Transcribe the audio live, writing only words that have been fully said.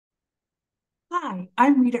Hi,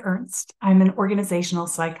 I'm Rita Ernst. I'm an organizational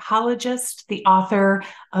psychologist, the author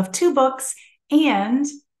of two books, and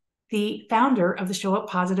the founder of the Show Up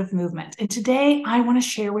Positive movement. And today I want to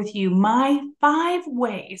share with you my 5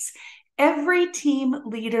 ways every team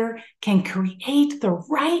leader can create the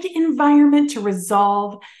right environment to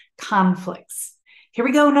resolve conflicts. Here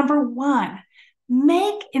we go. Number 1,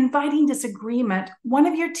 make inviting disagreement one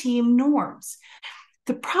of your team norms.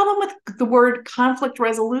 The problem with the word conflict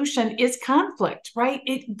resolution is conflict, right?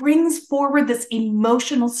 It brings forward this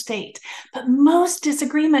emotional state. But most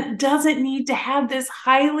disagreement doesn't need to have this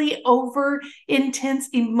highly over intense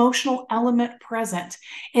emotional element present.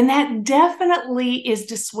 And that definitely is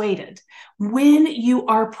dissuaded when you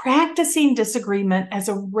are practicing disagreement as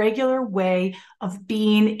a regular way of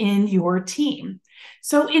being in your team.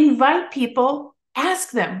 So invite people.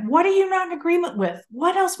 Ask them, what are you not in agreement with?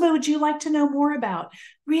 What else would you like to know more about?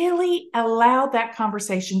 Really allow that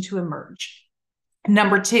conversation to emerge.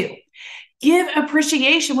 Number 2, give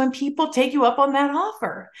appreciation when people take you up on that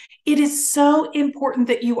offer. It is so important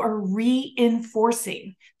that you are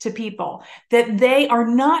reinforcing to people that they are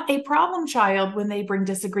not a problem child when they bring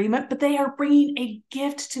disagreement, but they are bringing a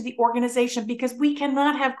gift to the organization, because we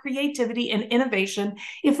cannot have creativity and innovation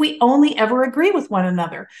if we only ever agree with one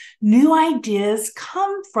another. New ideas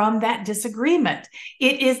come from that disagreement.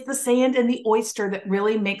 It is the sand and the oyster that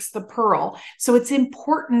really makes the pearl. So it's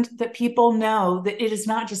important that people know that it is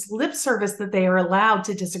not just lip service that they are allowed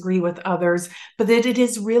to disagree with others, but that it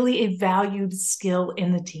is really a valued skill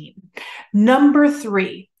in the team. Number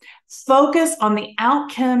 3, focus on the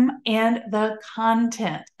outcome and the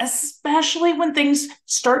content, especially when things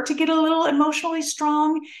start to get a little emotionally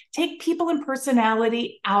strong. Take people and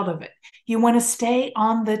personality out of it. You want to stay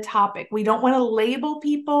on the topic. We don't want to label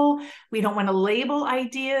people. We don't want to label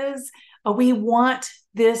ideas. We want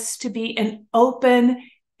this to be an open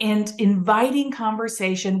and inviting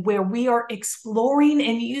conversation where we are exploring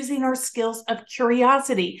and using our skills of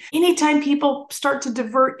curiosity. Anytime people start to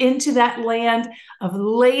divert into that land of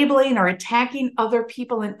labeling or attacking other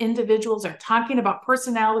people and individuals or talking about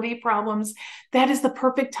personality problems, that is the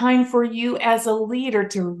perfect time for you as a leader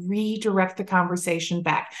to redirect the conversation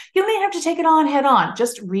back. You don't even have to take it on head on,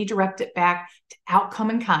 just redirect it back to outcome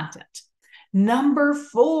and content. Number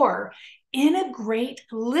 4, integrate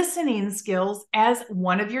listening skills as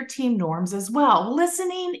one of your team norms as well.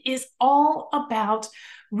 Listening is all about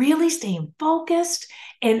really staying focused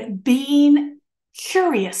and being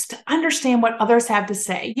curious to understand what others have to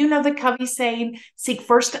say. You know the Covey saying, seek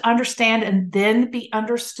first to understand and then be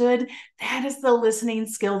understood. That is the listening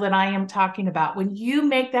skill that I am talking about. When you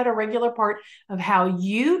make that a regular part of how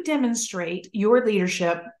you demonstrate your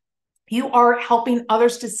leadership, you are helping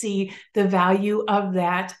others to see the value of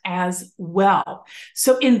that as well.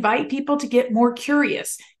 So invite people to get more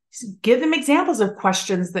curious. Give them examples of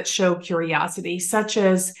questions that show curiosity, such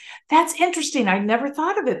as, that's interesting. I never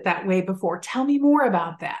thought of it that way before. Tell me more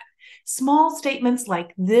about that. Small statements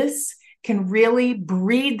like this can really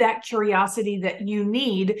breed that curiosity that you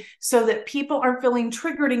need, so that people aren't feeling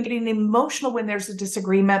triggered and getting emotional when there's a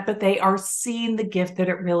disagreement, but they are seeing the gift that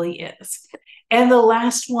it really is. And the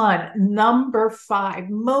last one, number 5,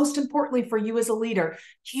 most importantly for you as a leader,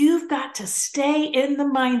 you've got to stay in the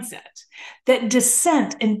mindset that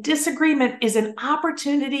dissent and disagreement is an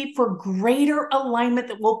opportunity for greater alignment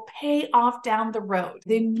that will pay off down the road.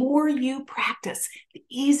 The more you practice, the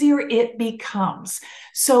easier it becomes.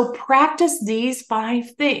 So practice these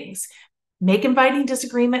 5 things. Make inviting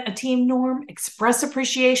disagreement a team norm, express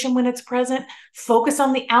appreciation when it's present, focus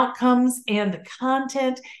on the outcomes and the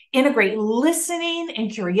content, integrate listening and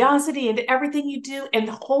curiosity into everything you do, and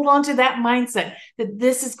hold on to that mindset that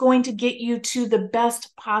this is going to get you to the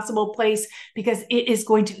best possible place, because it is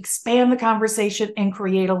going to expand the conversation and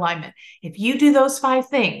create alignment. If you do those 5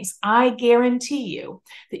 things, I guarantee you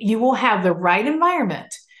that you will have the right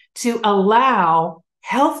environment to allow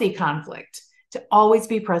healthy conflict to always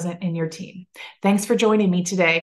be present in your team. Thanks for joining me today.